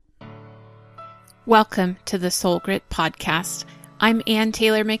Welcome to the Soul Grit podcast. I'm Ann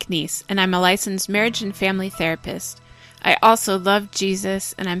Taylor McNeese, and I'm a licensed marriage and family therapist. I also love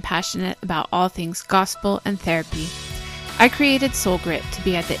Jesus, and I'm passionate about all things gospel and therapy. I created Soul Grit to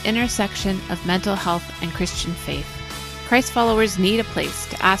be at the intersection of mental health and Christian faith. Christ followers need a place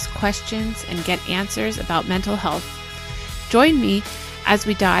to ask questions and get answers about mental health. Join me as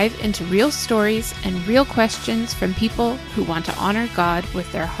we dive into real stories and real questions from people who want to honor God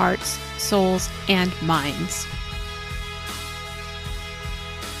with their hearts, souls, and minds.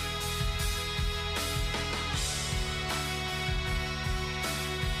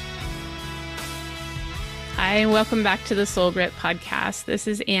 Hi, and welcome back to the Soul Grit podcast. This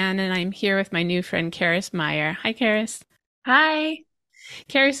is Ann, and I'm here with my new friend, Karis Meyer. Hi, Karis. Hi.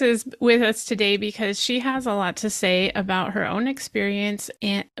 Karis is with us today because she has a lot to say about her own experience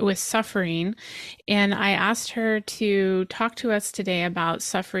with suffering. And I asked her to talk to us today about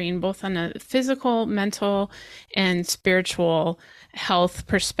suffering, both on a physical, mental, and spiritual health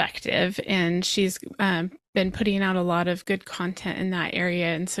perspective. And she's been putting out a lot of good content in that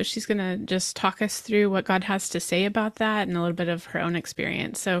area. And so she's going to just talk us through what God has to say about that and a little bit of her own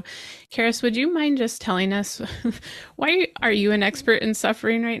experience. So, Karis, would you mind just telling us why are you an expert in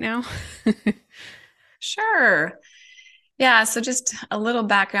suffering right now? Sure. Yeah, so just a little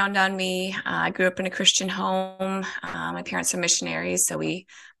background on me. I grew up in a Christian home. My parents are missionaries, so we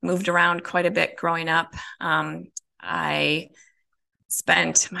moved around quite a bit growing up. I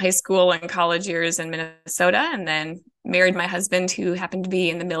spent high school and college years in Minnesota and then married my husband, who happened to be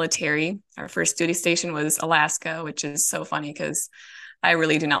in the military. Our first duty station was Alaska, which is so funny because I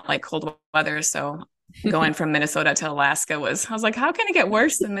really do not like cold weather. So going from Minnesota to Alaska I was like, how can it get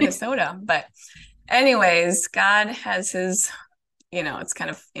worse than Minnesota? But anyways, God has his, it's kind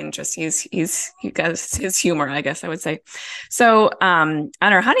of interesting. He got his humor, I guess I would say. So on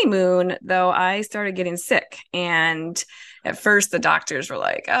our honeymoon, though, I started getting sick. And at first the doctors were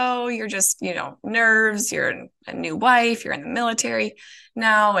like, oh, you're just, nerves, you're a new wife, you're in the military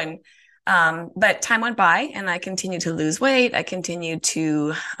now. And but time went by and I continued to lose weight. I continued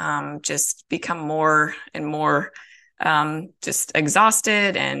to just become more and more just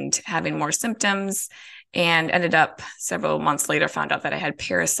exhausted and having more symptoms, and ended up several months later, found out that I had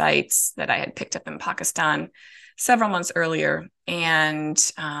parasites that I had picked up in Pakistan several months earlier. And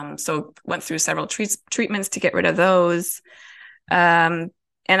so went through several treatments to get rid of those. And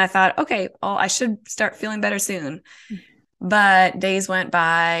I thought, okay, well, I should start feeling better soon. But days went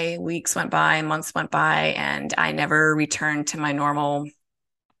by, weeks went by, months went by, and I never returned to my normal.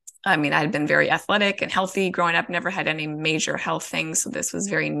 I mean, I had been very athletic and healthy growing up, never had any major health things. So this was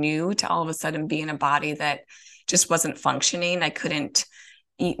very new to all of a sudden be in a body that just wasn't functioning. I couldn't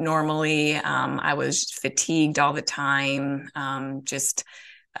eat normally. I was fatigued all the time. Just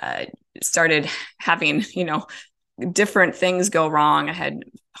started having, different things go wrong. I had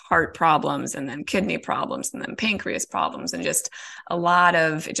heart problems and then kidney problems and then pancreas problems, and just a lot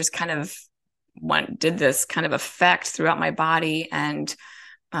of it just kind of did this kind of effect throughout my body. And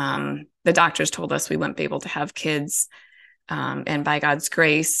the doctors told us we wouldn't be able to have kids. And by God's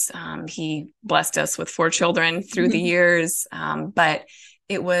grace, he blessed us with 4 children through the years. But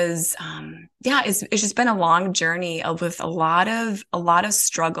it was, it's just been a long journey with a lot of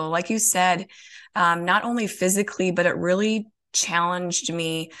struggle. Like you said, not only physically, but it really challenged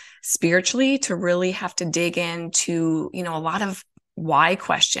me spiritually to really have to dig into, a lot of why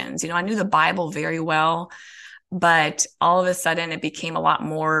questions. I knew the Bible very well, but all of a sudden it became a lot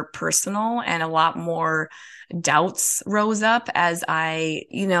more personal, and a lot more doubts rose up as I,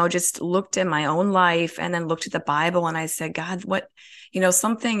 just looked at my own life and then looked at the Bible, and I said, God, what,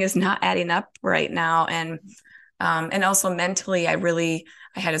 something is not adding up right now. And also mentally, I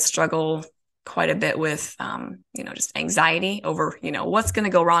had to struggle quite a bit with, just anxiety over, what's going to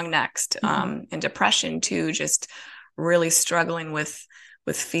go wrong next, and depression too, just really struggling with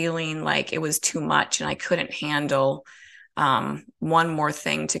feeling like it was too much and I couldn't handle one more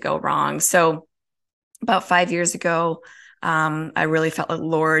thing to go wrong. So about 5 years ago, I really felt like the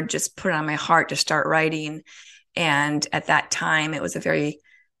Lord just put it on my heart to start writing. And at that time, it was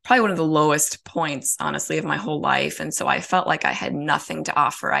probably one of the lowest points, honestly, of my whole life. And so I felt like I had nothing to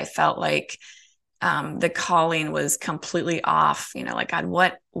offer. I felt like the calling was completely off, like, God,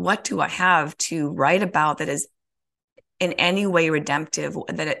 what do I have to write about that is in any way redemptive,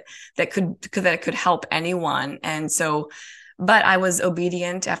 that it could help anyone? And so, but I was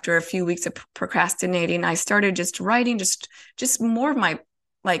obedient. After a few weeks of procrastinating, I started just writing, just more of my,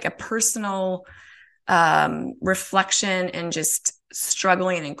 like, a personal reflection, and just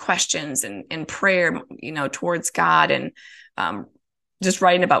struggling and questions and prayer, towards God, and just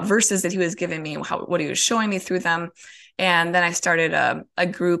writing about verses that he was giving me, what he was showing me through them. And then I started a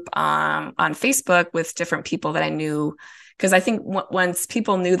group on Facebook with different people that I knew, because I think once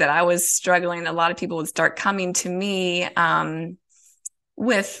people knew that I was struggling, a lot of people would start coming to me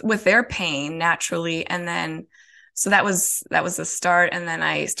with their pain naturally. And then so that was the start. And then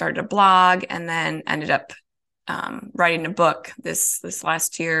I started a blog, and then ended up writing a book this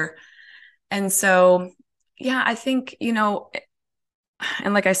last year. And so, yeah, I think,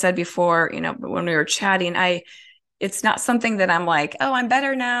 and like I said before, when we were chatting, it's not something that I'm like, oh, I'm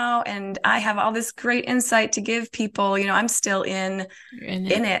better now, and I have all this great insight to give people. I'm still in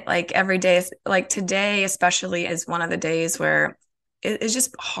it like every day. Like today, especially, is one of the days where it's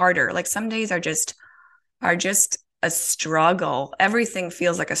just harder. Like some days are just a struggle. Everything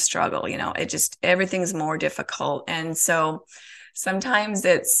feels like a struggle. Everything's more difficult. And so sometimes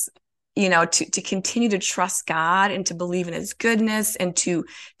it's, to continue to trust God and to believe in his goodness, and to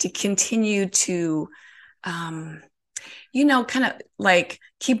continue to, kind of like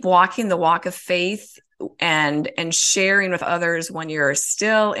keep walking the walk of faith, and sharing with others when you're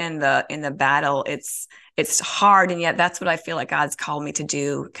still in the battle. It's hard. And yet that's what I feel like God's called me to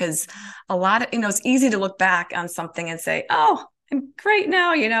do. Because a lot of, it's easy to look back on something and say, oh, I'm great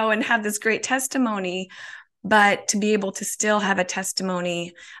now, and have this great testimony. But to be able to still have a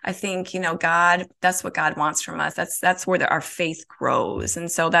testimony, I think, God, that's what God wants from us. That's where our faith grows.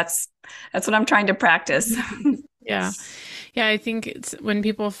 And so that's what I'm trying to practice. Yeah. Yeah, I think it's when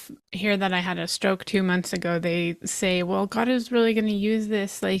people hear that I had a stroke 2 months ago, they say, well, God is really going to use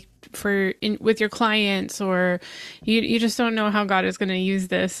this like with your clients, or you just don't know how God is going to use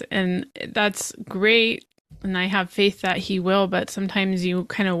this. And that's great. And I have faith that he will, but sometimes you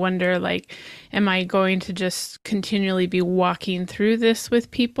kind of wonder, like, am I going to just continually be walking through this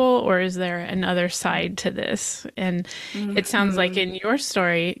with people, or is there another side to this? And it sounds like in your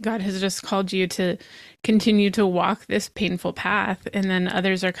story, God has just called you to continue to walk this painful path, and then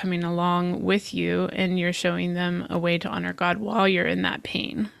others are coming along with you, and you're showing them a way to honor God while you're in that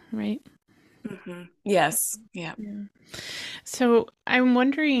pain, right? Mm-hmm. Yes. Yeah. So I'm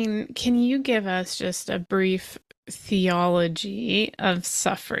wondering, can you give us just a brief theology of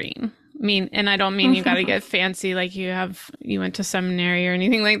suffering? I mean, and I don't mean you got to get fancy like you went to seminary or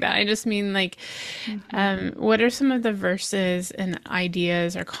anything like that. I just mean like, what are some of the verses and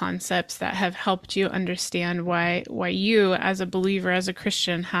ideas or concepts that have helped you understand why you, as a believer, as a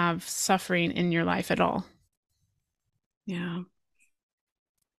Christian, have suffering in your life at all? Yeah.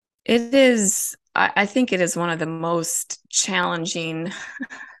 It is, I think it is one of the most challenging,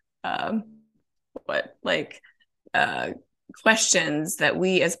 um, what like questions that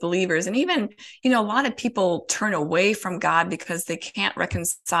we as believers, and even, a lot of people turn away from God because they can't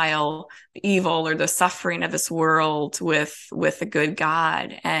reconcile the evil or the suffering of this world with a good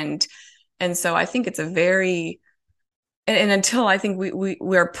God. And so I think it's a very, and until I think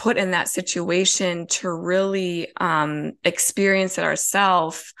we're put in that situation to really experience it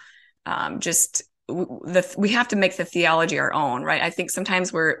ourselves, we have to make the theology our own, right? I think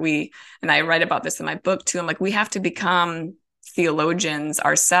sometimes and I write about this in my book too, I'm like, we have to become theologians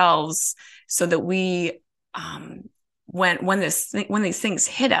ourselves, so that we, when these things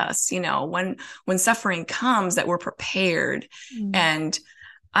hit us, when suffering comes, that we're prepared. And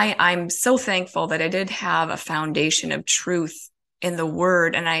I'm so thankful that I did have a foundation of truth in the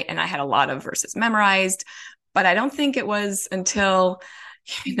word, and I had a lot of verses memorized, but I don't think it was until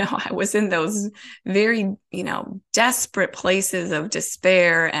I was in those very, desperate places of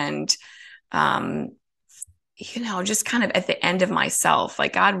despair, and, just kind of at the end of myself.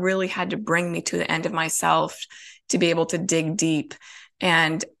 Like God really had to bring me to the end of myself to be able to dig deep.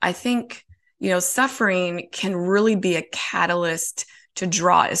 And I think, suffering can really be a catalyst to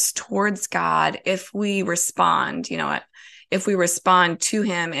draw us towards God if we respond, if we respond to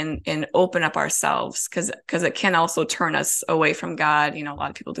him and open up ourselves, because it can also turn us away from God. A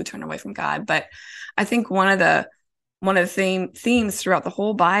lot of people do turn away from God, but I think one of the themes throughout the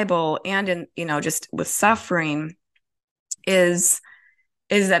whole Bible, and in, just with suffering, is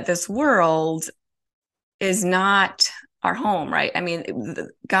that this world is not our home, right? I mean,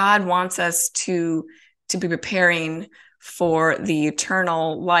 God wants us to be preparing for the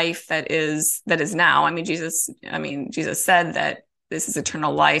eternal life that is now. I mean, Jesus said that this is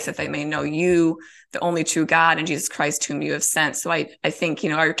eternal life, that they may know you, the only true God, and Jesus Christ, whom you have sent. So I think,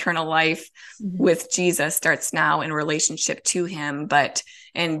 our eternal life with Jesus starts now in relationship to him,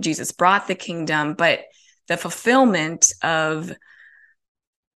 and Jesus brought the kingdom, but the fulfillment of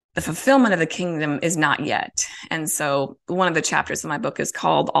the fulfillment of the kingdom is not yet. And so one of the chapters of my book is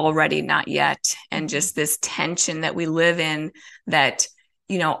called Already Not Yet. And just this tension that we live in, that,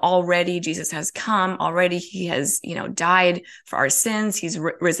 already Jesus has come, already he has, died for our sins. He's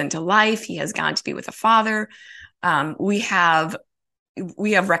risen to life. He has gone to be with the Father. We have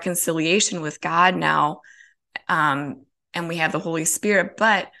reconciliation with God now. And we have the Holy Spirit,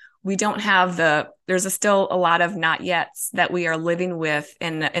 but we don't have there's still a lot of not yets that we are living with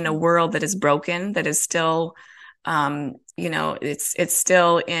in a world that is broken, that is still, it's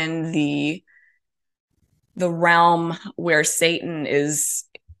still in the realm where Satan is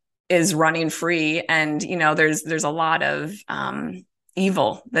running free. And, there's a lot of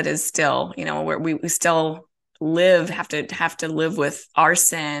evil that is still, where we still have to live with our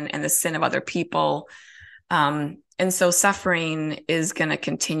sin and the sin of other people. And so suffering is going to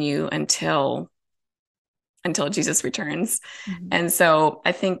continue until Jesus returns. Mm-hmm. And so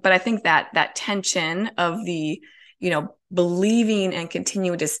I think that tension of the, believing and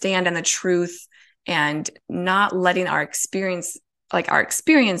continuing to stand on the truth and not letting our experience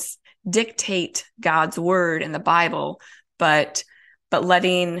dictate God's word in the Bible, but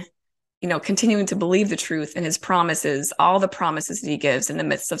letting, continuing to believe the truth and his promises, all the promises that he gives in the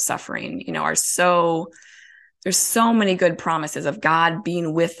midst of suffering, there's so many good promises of God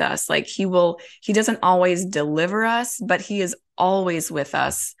being with us. Like he doesn't always deliver us, but he is always with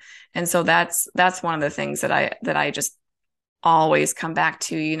us. And so that's one of the things that I just always come back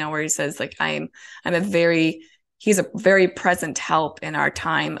to, where he says, like, he's a very present help in our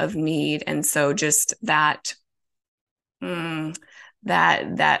time of need. And so just that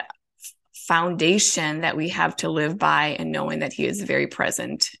foundation that we have to live by, and knowing that he is very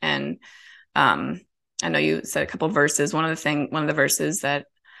present. And, I know you said a couple of verses. One of the verses that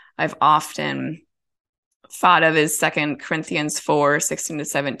I've often thought of is 2 Corinthians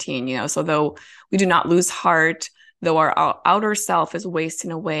 4:16-17. So though we do not lose heart, though our outer self is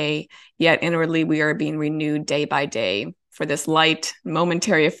wasting away, yet inwardly we are being renewed day by day. For this light,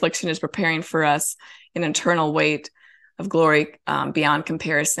 momentary affliction is preparing for us an eternal weight of glory beyond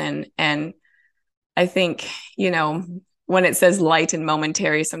comparison. And I think, when it says light and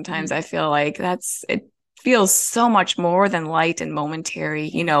momentary, sometimes I feel like it feels so much more than light and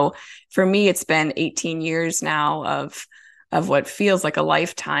momentary. For me, it's been 18 years now of what feels like a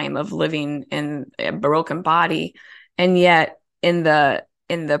lifetime of living in a broken body. And yet in the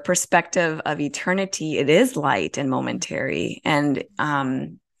perspective of eternity, it is light and momentary. And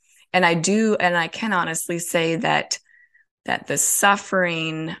I can honestly say that the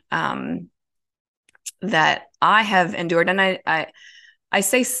suffering, that I have endured, and I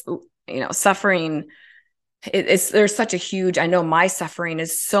say, suffering, there's such a huge, I know my suffering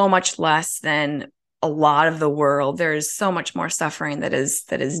is so much less than a lot of the world. There's so much more suffering that is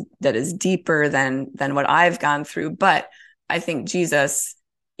deeper than what I've gone through. But I think Jesus,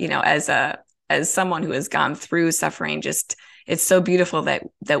 as someone who has gone through suffering, just, it's so beautiful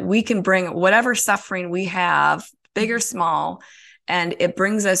that we can bring whatever suffering we have, big or small, and it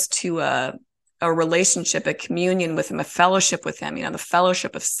brings us to a relationship, a communion with him, a fellowship with him, the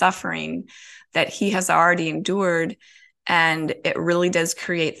fellowship of suffering that he has already endured. And it really does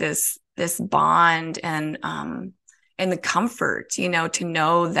create this bond and the comfort, to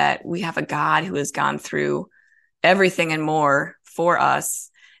know that we have a God who has gone through everything and more for us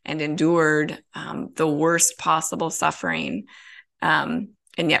and endured the worst possible suffering. And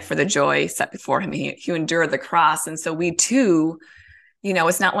yet for the joy set before him, he endured the cross. And so we too,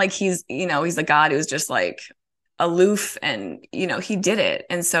 it's not like he's a God who's just like aloof, and, he did it.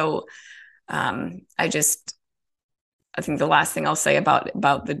 And so I think the last thing I'll say about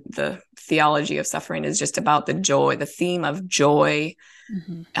the theology of suffering is just about the joy, the theme of joy,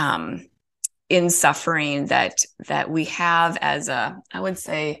 in suffering that we have I would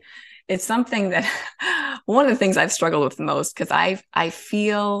say it's something that one of the things I've struggled with the most, because I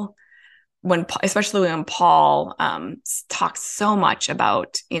feel especially when Paul talks so much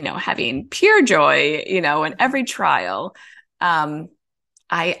about, having pure joy, in every trial.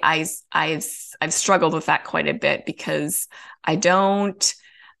 I've struggled with that quite a bit, because I don't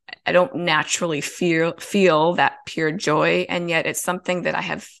naturally feel that pure joy. And yet it's something that I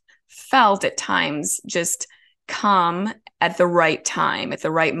have felt at times just come at the right time, at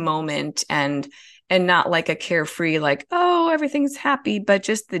the right moment, and not like a carefree, like, oh, everything's happy, but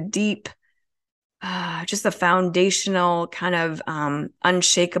just the deep, just the foundational kind of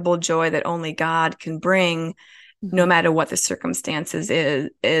unshakable joy that only God can bring, no matter what the circumstances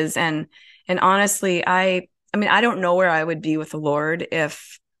is. And honestly, I don't know where I would be with the Lord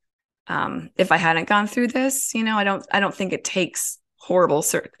if I hadn't gone through this. I don't think it takes horrible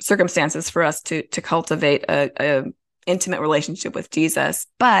circumstances for us to cultivate a intimate relationship with Jesus.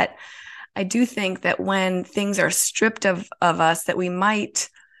 But I do think that when things are stripped of us, that we might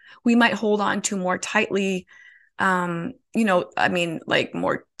hold on to more tightly, like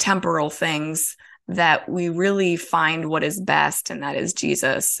more temporal things, that we really find what is best, and that is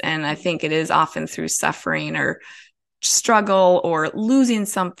Jesus. And I think it is often through suffering or struggle or losing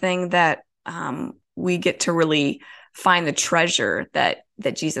something that we get to really find the treasure that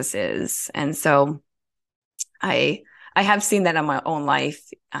Jesus is. And so I have seen that in my own life.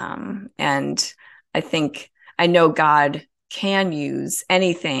 And I know God can use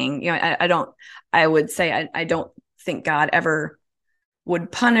anything. I would say I don't think God ever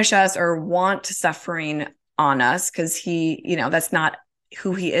would punish us or want suffering on us, because he, that's not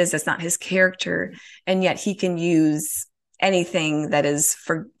who he is. That's not his character. And yet he can use anything that is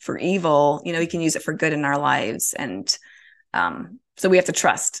for evil. He can use it for good in our lives. And so we have to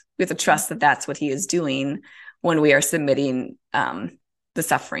trust that that's what he is doing when we are submitting the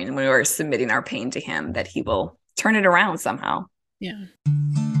suffering, and when we are submitting our pain to him, that he will turn it around somehow. Yeah.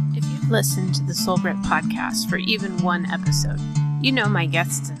 If you've listened to the Soul Grit podcast for even one episode, my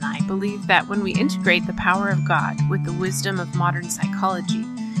guests and I believe that when we integrate the power of God with the wisdom of modern psychology,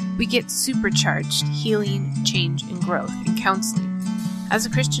 we get supercharged healing, change, and growth in counseling. As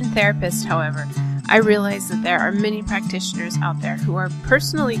a Christian therapist, however, I realize that there are many practitioners out there who are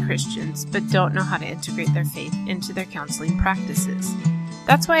personally Christians but don't know how to integrate their faith into their counseling practices.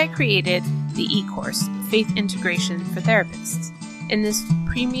 That's why I created the e-course, Faith Integration for Therapists. In this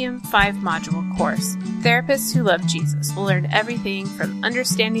premium 5-module course, therapists who love Jesus will learn everything from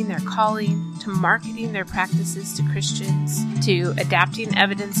understanding their calling, to marketing their practices to Christians, to adapting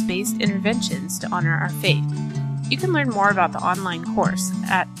evidence-based interventions to honor our faith. You can learn more about the online course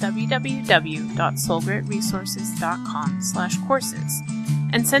at www.soulgritresources.com/courses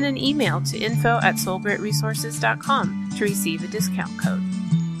and send an email to info@soulgritresources.com to receive a discount code.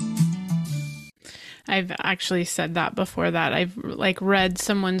 I've actually said that before, that I've read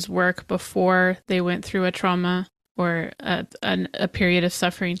someone's work before they went through a trauma or a period of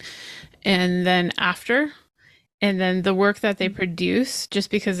suffering, and then after, and then the work that they produce, just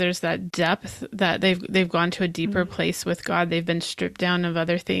because there's that depth that they've gone to a deeper place with God, they've been stripped down of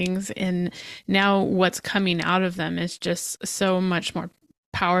other things, and now what's coming out of them is just so much more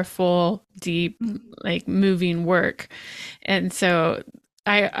powerful, deep, moving work. And so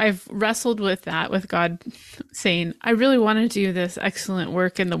I've wrestled with that, with God saying, I really want to do this excellent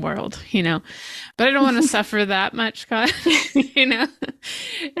work in the world, but I don't want to suffer that much, God,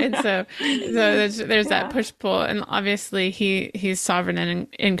 and so there's that push pull, and obviously he's sovereign and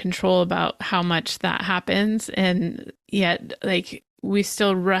in control about how much that happens. And yet, we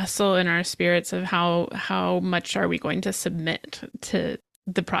still wrestle in our spirits of how much are we going to submit to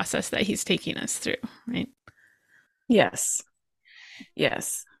the process that he's taking us through, right? Yes.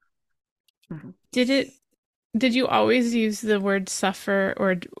 Yes. Mm-hmm. Did you always use the word suffer,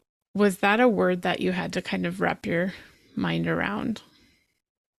 or was that a word that you had to kind of wrap your mind around?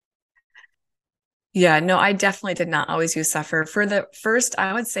 Yeah, no, I definitely did not always use suffer. For the first,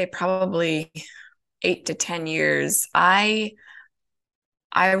 I would say probably 8 to 10 years, I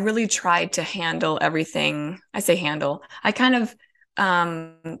really tried to handle everything. I say handle. I kind of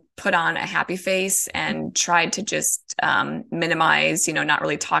put on a happy face and tried to just minimize, not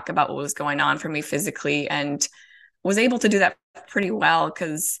really talk about what was going on for me physically, and was able to do that pretty well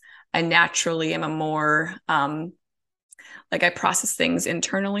because I naturally am a more I process things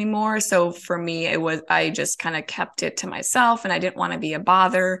internally more. So for me, I just kind of kept it to myself, and I didn't want to be a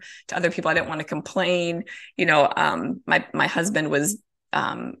bother to other people. I didn't want to complain. My husband was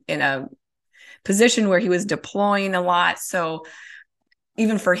in a position where he was deploying a lot. So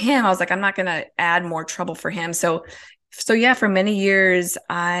even for him, I was like, I'm not going to add more trouble for him. So yeah, for many years,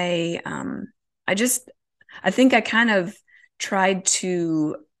 I think I kind of tried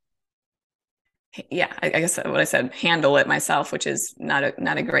to, I guess what I said, handle it myself, which is not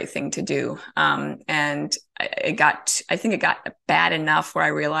a great thing to do. And I think it got bad enough where I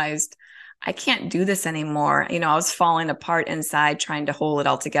realized I can't do this anymore. I was falling apart inside, trying to hold it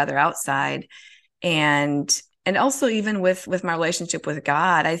all together outside. And also even with my relationship with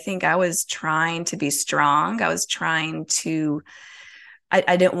God, I think I was trying to be strong. I was trying to,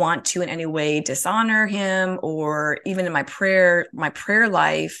 I didn't want to in any way dishonor him, or even in my prayer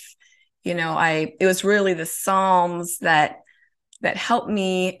life, it was really the Psalms that helped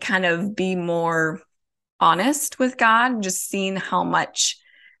me kind of be more honest with God, just seeing how much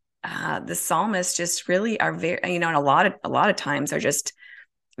the psalmists just really are very, and a lot of times are just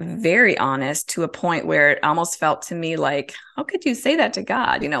very honest to a point where it almost felt to me like, how could you say that to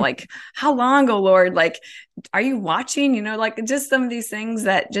God? Like, how long, oh Lord, like, are you watching? Like just some of these things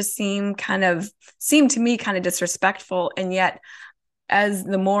that just seem to me kind of disrespectful. And yet, as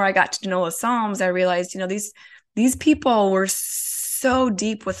the more I got to know the Psalms, I realized, these people were so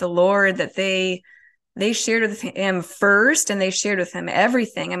deep with the Lord that they shared with him first, and they shared with him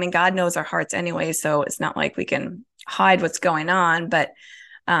everything. I mean, God knows our hearts anyway, so it's not like we can hide what's going on. But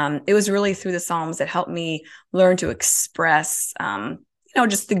it was really through the Psalms that helped me learn to express,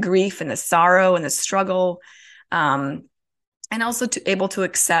 just the grief and the sorrow and the struggle, and also to able to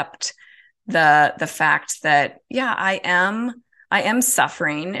accept the fact that, yeah, I am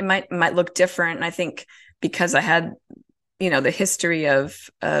suffering. It might look different. And I think because I had, the history of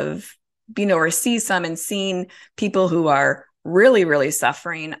being overseas some and seeing people who are really, really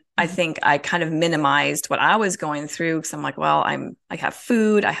suffering, I think I kind of minimized what I was going through, because I'm like, well, I have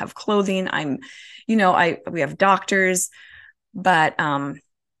food, I have clothing, we have doctors. But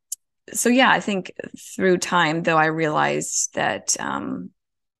so yeah, I think through time, though, I realized that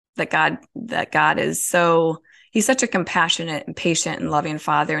that God is he's such a compassionate and patient and loving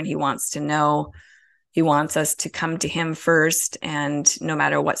Father, and he wants us to come to him first, and no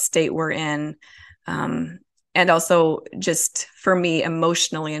matter what state we're in. And also just for me,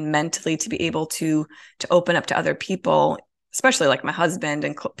 emotionally and mentally, to be able to open up to other people, especially like my husband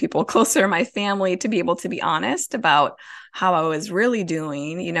and people closer to my family, to be able to be honest about how I was really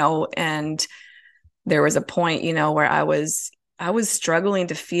doing, and there was a point, where I was struggling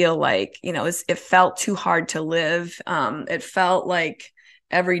to feel like, it felt too hard to live. It felt like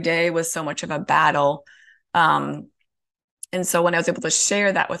every day was so much of a battle. And so when I was able to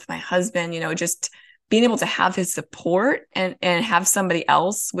share that with my husband, just being able to have his support and have somebody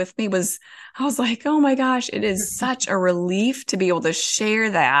else with me I was like, oh my gosh, it is such a relief to be able to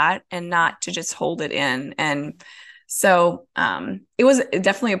share that and not to just hold it in. And so it was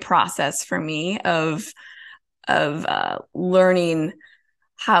definitely a process for me of learning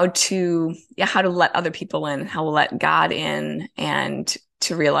how to let other people in, how to let God in, and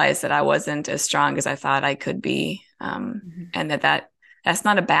to realize that I wasn't as strong as I thought I could be. And that's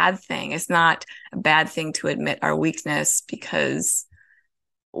not a bad thing. It's not a bad thing to admit our weakness, because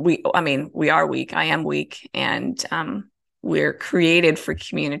we are weak. I am weak. And we're created for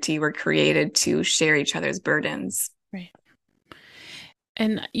community. We're created to share each other's burdens. Right.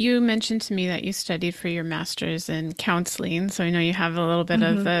 And you mentioned to me that you studied for your master's in counseling. So I know you have a little bit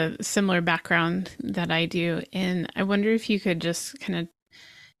of a similar background that I do. And I wonder if you could just kind of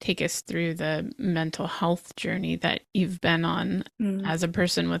take us through the mental health journey that you've been on as a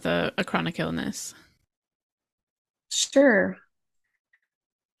person with a chronic illness. Sure.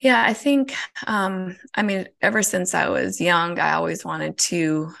 Yeah, I think, ever since I was young, I always wanted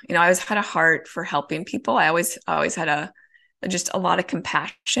to, I always had a heart for helping people. I always had just a lot of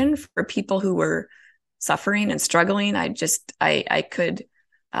compassion for people who were suffering and struggling. I had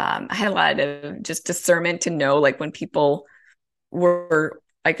a lot of just discernment to know, like, when people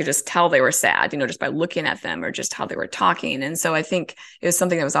I could just tell they were sad, just by looking at them or just how they were talking. And so I think it was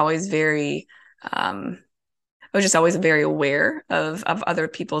something that was always I was just always very aware of other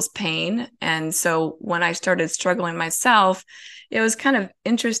people's pain. And so when I started struggling myself, it was kind of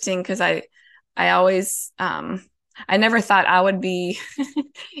interesting, because I always, I never thought I would be,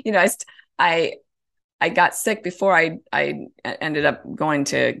 I got sick before I ended up going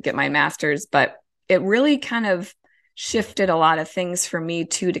to get my master's, but it really kind of shifted a lot of things for me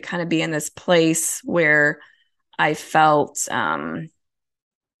too, to kind of be in this place where I felt,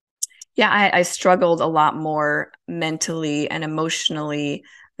 I struggled a lot more mentally and emotionally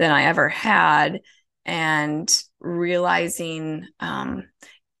than I ever had, and realizing how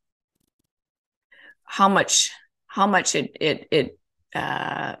much it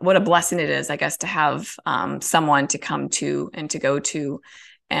what a blessing it is, I guess, to have someone to come to and to go to.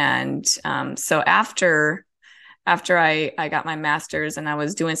 And so after I got my master's and I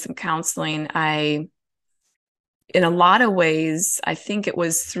was doing some counseling, in a lot of ways, I think it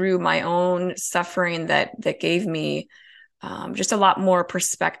was through my own suffering that gave me just a lot more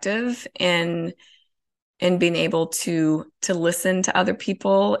perspective in being able to listen to other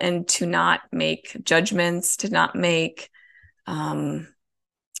people and to not make judgments, to not make, I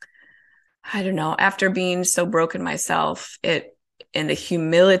don't know, after being so broken myself, and the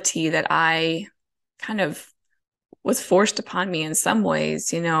humility that I kind of was forced upon me in some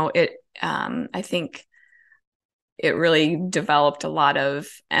ways, I think it really developed a lot of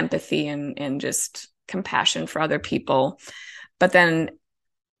empathy and just compassion for other people. But then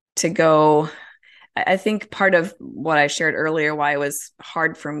to go I think part of what I shared earlier, why it was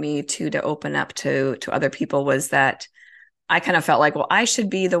hard for me to open up to other people, was that I kind of felt like, well, I should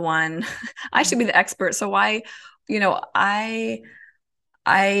be the one, I should be the expert. So why,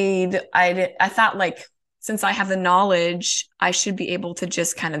 I thought, like, since I have the knowledge, I should be able to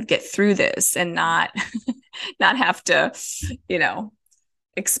just kind of get through this and not not have to, you know,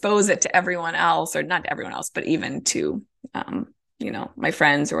 expose it to everyone else, or not to everyone else, but even to my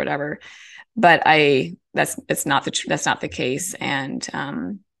friends or whatever. But that's not the case.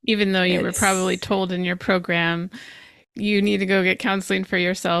 And Even though you were probably it's told in your program, you need to go get counseling for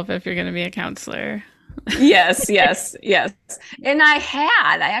yourself if you're going to be a counselor. yes, yes, yes. And I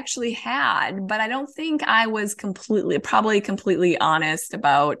actually had, but I don't think I was probably completely honest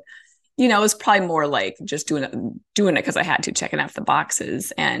about, it was probably more like just doing it because I had to, checking off the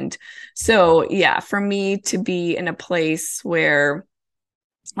boxes. And so, yeah, for me to be in a place where,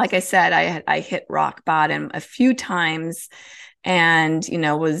 like I said, I hit rock bottom a few times, and,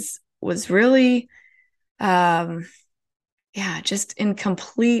 was really, just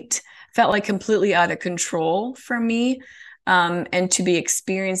felt like completely out of control for me. And to be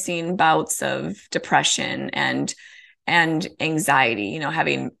experiencing bouts of depression and anxiety,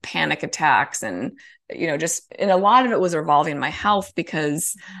 having panic attacks, and, and a lot of it was revolving my health,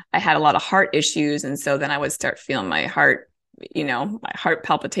 because I had a lot of heart issues. And so then I would start feeling my heart, my heart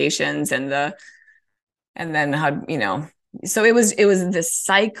palpitations, and then how, so it was this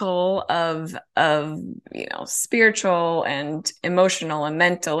cycle of spiritual and emotional and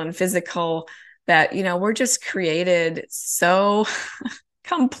mental and physical, that we're just created so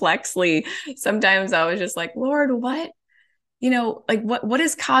complexly. Sometimes I was just like, Lord, what, like what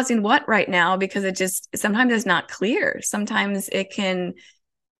is causing what right now? Because it just sometimes it's not clear. Sometimes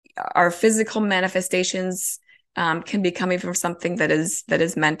our physical manifestations can be coming from something that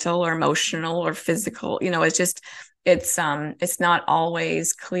is mental or emotional or physical. It's not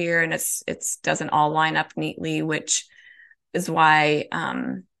always clear, and it's doesn't all line up neatly, which is why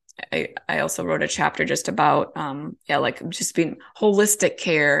I also wrote a chapter just about like just being holistic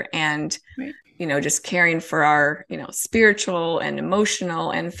care, and Right. Just caring for our spiritual and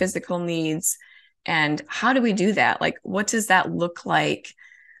emotional and physical needs. And how do we do that? Like, what does that look like?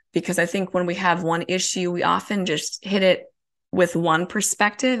 Because I think when we have one issue, we often just hit it with one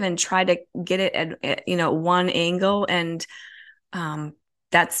perspective and try to get it at one angle. And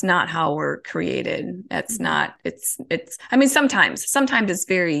that's not how we're created. That's not, I mean, sometimes it's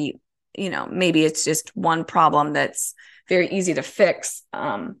very, maybe it's just one problem that's very easy to fix.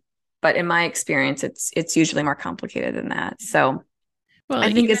 But in my experience, it's usually more complicated than that. So Well,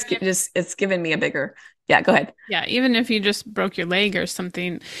 I think it's given me a bigger, yeah, go ahead. yeah, even if you just broke your leg or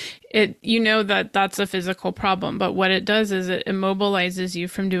something, that's a physical problem. But what it does is it immobilizes you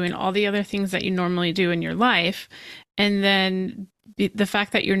from doing all the other things that you normally do in your life. And then the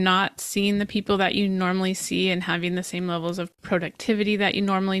fact that you're not seeing the people that you normally see and having the same levels of productivity that you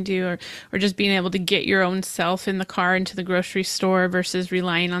normally do, or just being able to get your own self in the car into the grocery store versus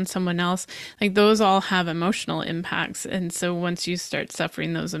relying on someone else, like those all have emotional impacts. And so once you start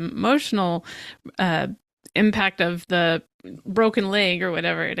suffering those emotional impact of the broken leg or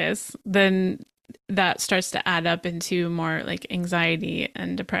whatever it is, then that starts to add up into more like anxiety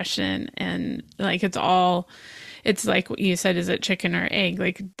and depression. And like it's like what you said, is it chicken or egg?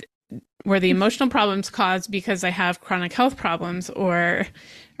 Like, where the emotional problems caused because I have chronic health problems, or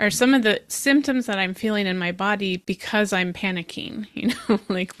some of the symptoms that I'm feeling in my body because I'm panicking,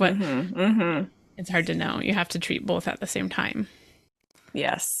 like what? Mm-hmm, mm-hmm. It's hard to know. You have to treat both at the same time.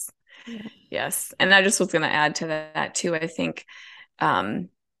 Yes. Yes. And I just was going to add to that too. I think a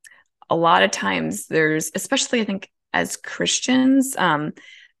lot of times especially I think as Christians,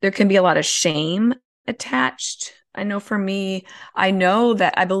 there can be a lot of shame attached. I know for me, I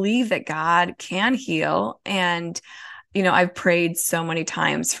believe that God can heal. And, I've prayed so many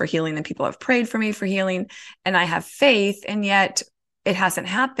times for healing, and people have prayed for me for healing, and I have faith, and yet it hasn't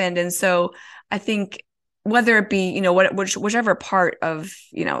happened. And so I think, whether it be, whichever part of,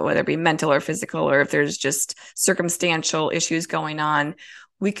 whether it be mental or physical, or if there's just circumstantial issues going on,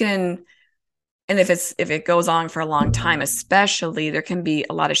 we can, and if it goes on for a long time, especially, there can be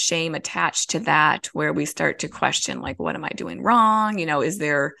a lot of shame attached to that, where we start to question, like, what am I doing wrong? Is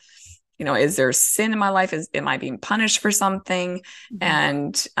there sin in my life? Am I being punished for something? Mm-hmm.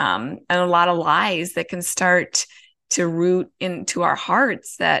 And a lot of lies that can start to root into our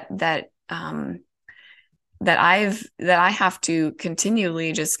hearts that I have to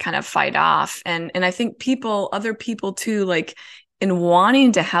continually just kind of fight off. And I think other people too, like, in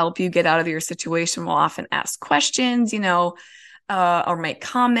wanting to help you get out of your situation, will often ask questions, or make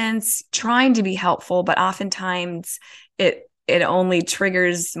comments, trying to be helpful, but oftentimes it only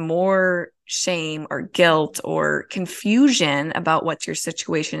triggers more shame or guilt or confusion about what your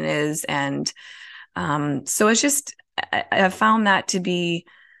situation is. And so it's just, I found that to be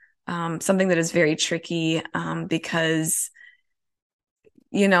something that is very tricky because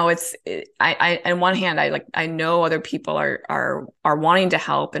on one hand, I know other people are wanting to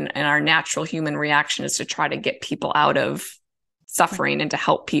help, and our natural human reaction is to try to get people out of suffering and to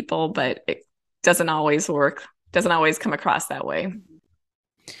help people, but it doesn't always work, doesn't always come across that way.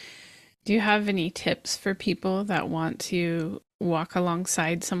 Do you have any tips for people that want to walk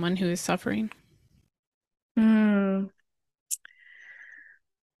alongside someone who is suffering? Hmm.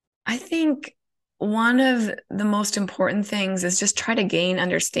 I think one of the most important things is just try to gain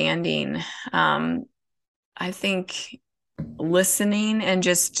understanding. I think listening and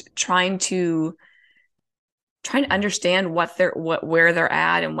just trying to understand where they're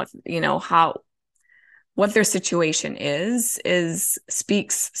at and what their situation is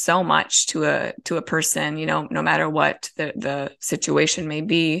speaks so much to a person, no matter what the situation may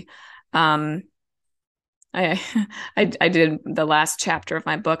be. um I, I did the last chapter of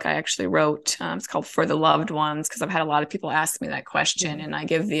my book. I actually wrote, it's called For the Loved Ones, because I've had a lot of people ask me that question. And I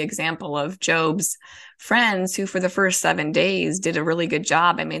give the example of Job's friends who, for the first 7 days, did a really good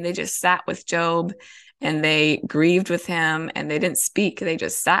job. I mean, they just sat with Job and they grieved with him and they didn't speak. They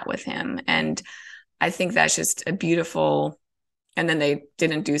just sat with him. And I think that's just a beautiful, and then they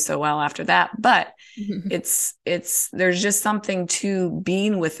didn't do so well after that. But there's just something to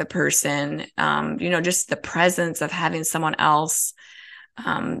being with a person, just the presence of having someone else.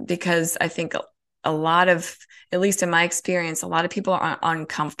 Because I think a lot of, at least in my experience, a lot of people are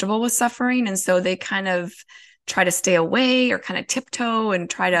uncomfortable with suffering. And so they kind of try to stay away or kind of tiptoe and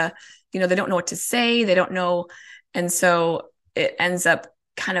try to, they don't know what to say. They don't know. And so it ends up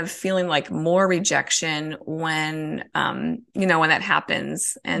kind of feeling like more rejection when that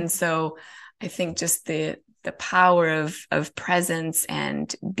happens. And so I think just the power of presence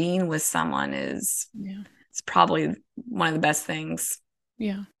and being with someone it's probably one of the best things.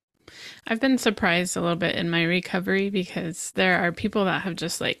 Yeah. I've been surprised a little bit in my recovery because there are people that have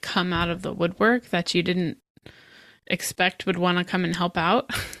just like come out of the woodwork that you didn't expect would want to come and help out.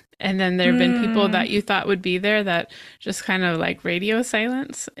 And then there have been people that you thought would be there that just kind of like radio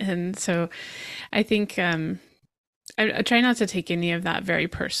silence. And so I think I try not to take any of that very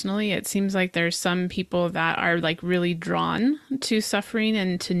personally. It seems like there's some people that are like really drawn to suffering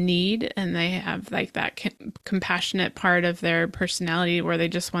and to need, and they have like that compassionate part of their personality where they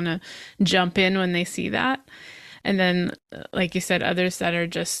just want to jump in when they see that. And then, like you said, others that are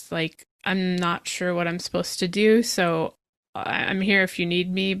just like, I'm not sure what I'm supposed to do, so I'm here if you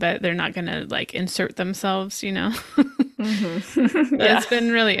need me, but they're not going to like insert themselves, Mm-hmm. Yeah. It's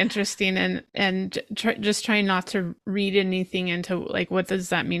been really interesting, and just trying not to read anything into like what does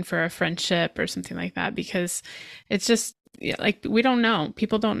that mean for a friendship or something like that, because it's just, yeah, like we don't know.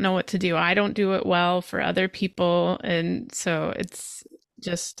 People don't know what to do. I don't do it well for other people, and so it's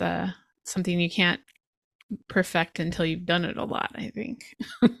just something you can't perfect until you've done it a lot, I think.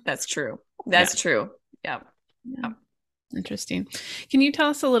 That's true. Yeah. That's true. Yeah. Yeah. Interesting. Can you tell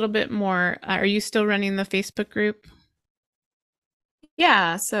us a little bit more? Are you still running the Facebook group?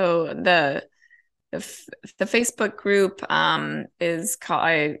 Yeah. So the Facebook group is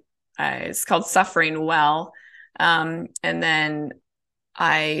called it's called Suffering Well. And then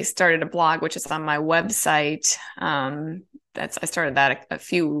I started a blog, which is on my website. I started that a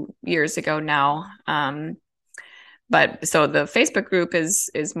few years ago now. But so the Facebook group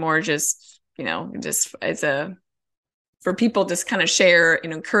is more just, just it's for people just kind of share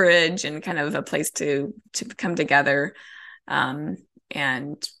and encourage and kind of a place to come together. And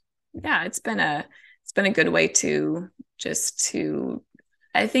yeah, it's been a good way to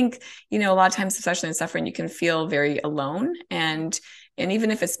I think, a lot of times, especially in suffering, you can feel very alone. And even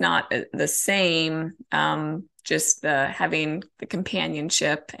if it's not the same, just having the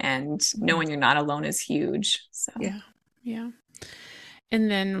companionship and knowing you're not alone is huge. So Yeah. Yeah. And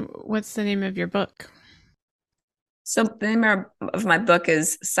then what's the name of your book? So the name of my book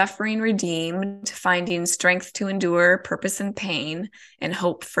is Suffering Redeemed, Finding Strength to Endure Purpose and Pain and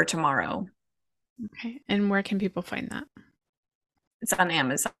Hope for Tomorrow. Okay. And where can people find that? It's on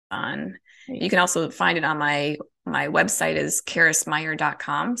Amazon. You can also find it on my website is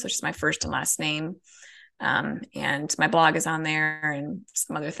karismeyer.com. So it's just my first and last name. And my blog is on there and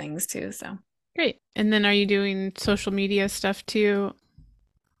some other things too. So great. And then are you doing social media stuff too?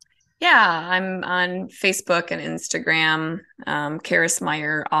 yeah, I'm on Facebook and Instagram. Karis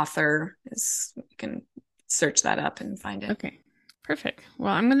Meyer author you can search that up and find it. Okay. Perfect.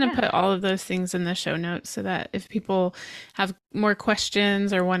 Well, I'm going to Yeah. put all of those things in the show notes so that if people have more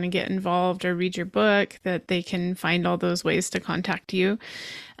questions or want to get involved or read your book, that they can find all those ways to contact you.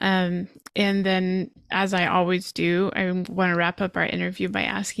 And then, as I always do, I want to wrap up our interview by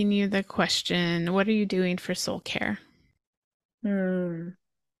asking you the question, what are you doing for soul care? Hmm.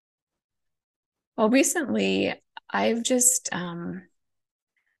 Well, recently I've just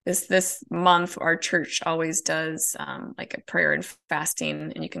this month our church always does like a prayer and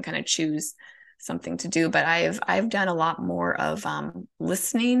fasting, and you can kind of choose something to do. But I've done a lot more of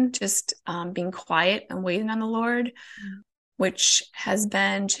listening, just being quiet and waiting on the Lord, which has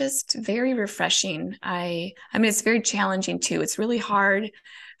been just very refreshing. I mean, it's very challenging too. It's really hard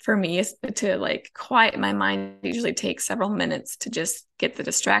for me to like quiet my mind. It usually takes several minutes to just get the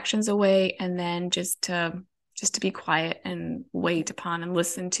distractions away, and then just to be quiet and wait upon and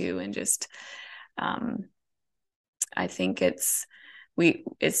listen to, and just I think it's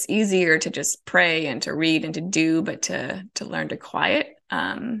easier to just pray and to read and to do, but to learn to quiet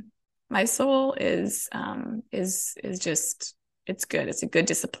my soul is just, it's good. It's a good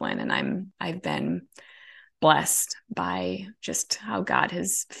discipline, and I've been blessed by just how God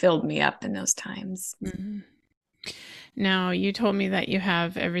has filled me up in those times. Mm-hmm. Now, you told me that you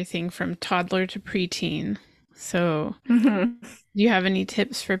have everything from toddler to preteen. So, Mm-hmm. do you have any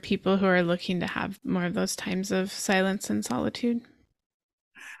tips for people who are looking to have more of those times of silence and solitude?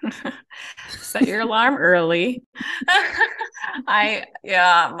 Set your alarm early. I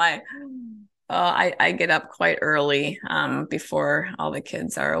yeah, my I get up quite early before all the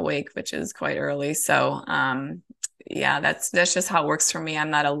kids are awake, which is quite early. So yeah, that's just how it works for me.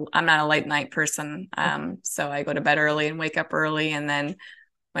 I'm not a late night person. So I go to bed early and wake up early, and then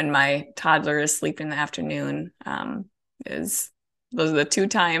when my toddler is sleeping in the afternoon, is those are the two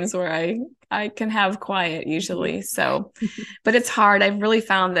times where I can have quiet usually. So, but it's hard. I've really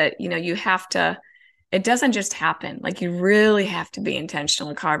found that, you have to, it doesn't just happen. Like you really have to be intentional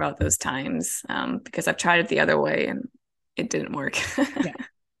and carve out those times, because I've tried it the other way and it didn't work. Yeah.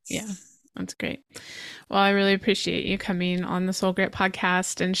 Yeah. That's great. Well, I really appreciate you coming on the Soul Grit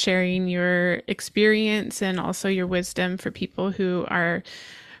podcast and sharing your experience and also your wisdom for people who are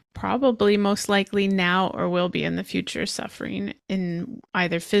probably most likely now or will be in the future suffering in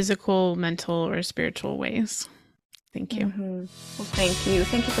either physical, mental, or spiritual ways. Thank you. Mm-hmm. Well, thank you.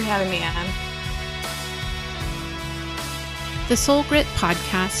 Thank you for having me on. The Soul Grit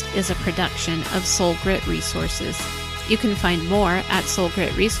podcast is a production of Soul Grit Resources. You can find more at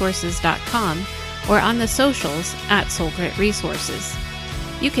soulgritresources.com or on the socials at Soul Grit Resources.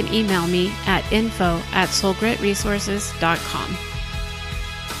 You can email me at info@soulgritresources.com.